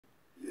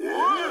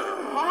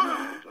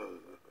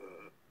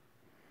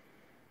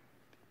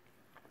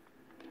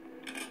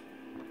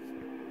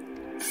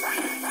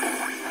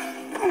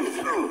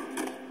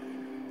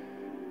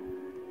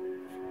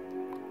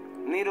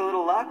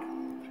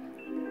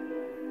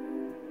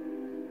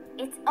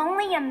It's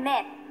only a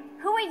myth.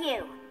 Who are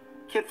you?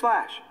 Kid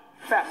Flash.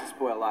 Fastest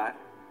boy alive.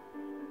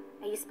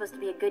 Are you supposed to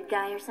be a good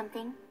guy or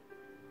something?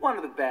 One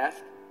of the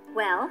best.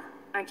 Well,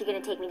 aren't you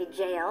gonna take me to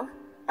jail?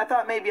 I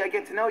thought maybe I'd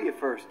get to know you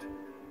first.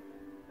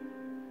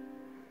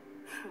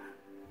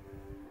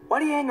 Why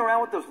do you hang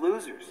around with those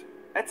losers?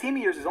 That team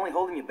of yours is only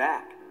holding you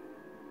back.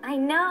 I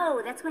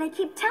know, that's what I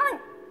keep telling...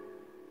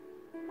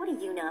 What do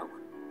you know?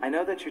 I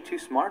know that you're too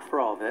smart for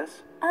all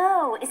this.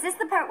 Oh, is this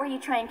the part where you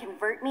try and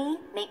convert me?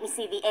 Make me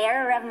see the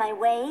error of my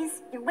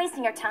ways? You're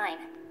wasting your time.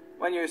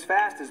 When you're as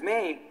fast as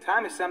me,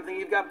 time is something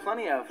you've got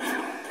plenty of.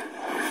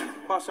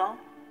 Croissant?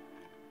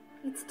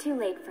 It's too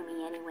late for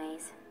me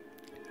anyways.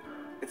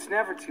 It's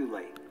never too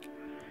late.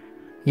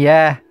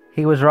 Yeah,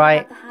 he was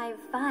right. What about the Hive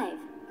 5?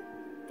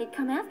 They'd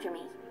come after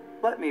me.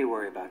 Let me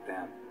worry about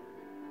them.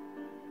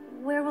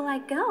 Where will I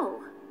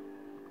go?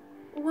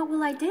 What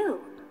will I do?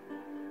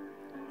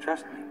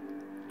 Trust me.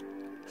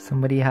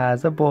 Somebody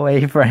has a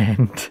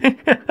boyfriend.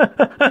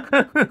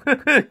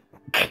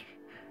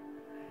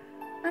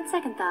 On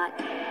second thought,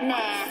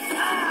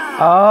 nah.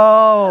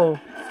 Oh.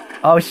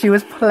 Oh, she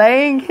was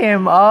playing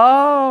him.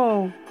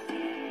 Oh.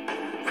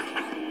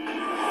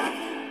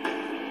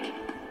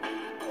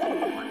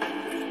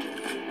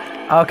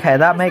 Okay,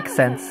 that makes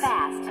sense.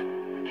 Fast.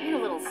 You're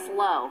a little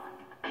slow.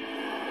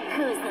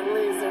 Who's the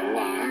loser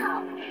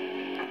now?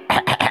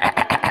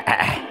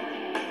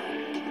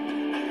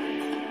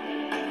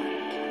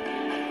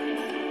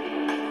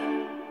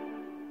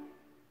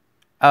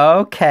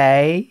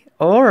 Okay.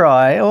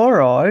 Alright,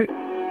 alright.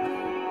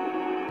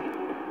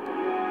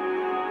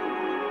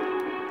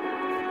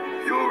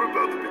 You're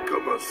about to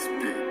become a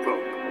speed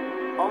bump.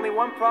 Only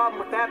one problem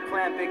with that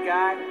plan, big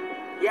guy.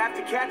 You have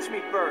to catch me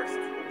first.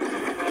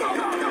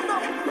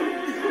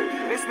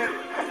 Miss me.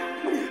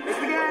 Miss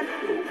me again.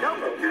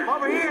 Nope.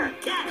 Over here.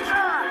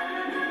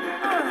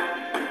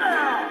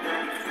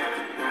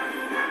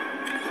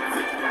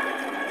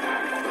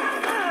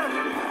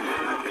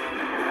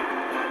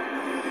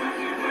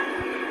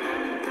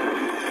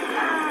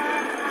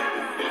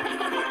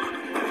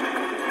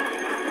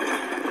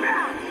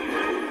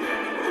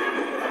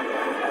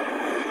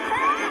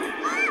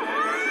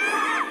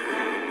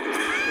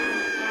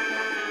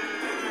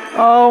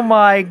 Oh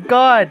my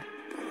god.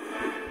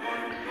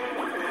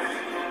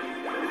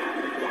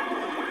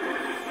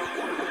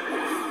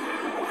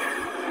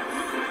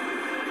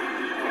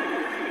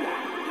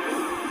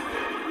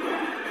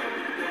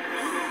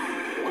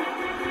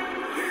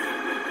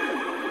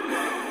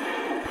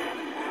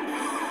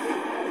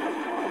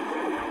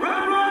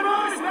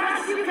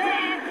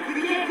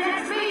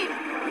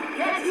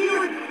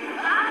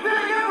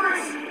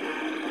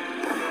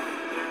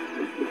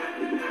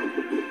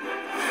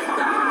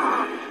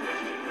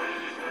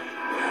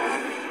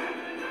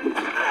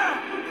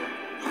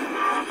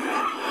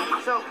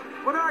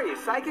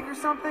 Psychic or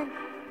something?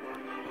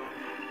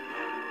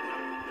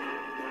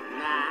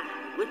 Nah,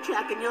 we're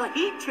tracking your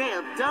heat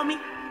trail, dummy.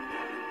 Nah.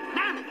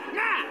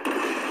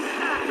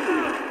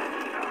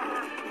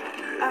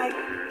 I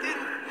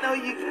didn't know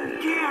you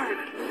cared.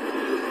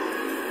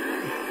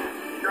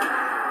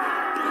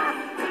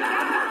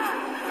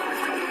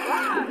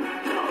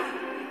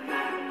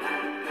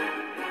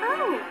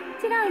 Oh,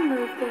 did I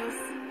move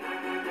this?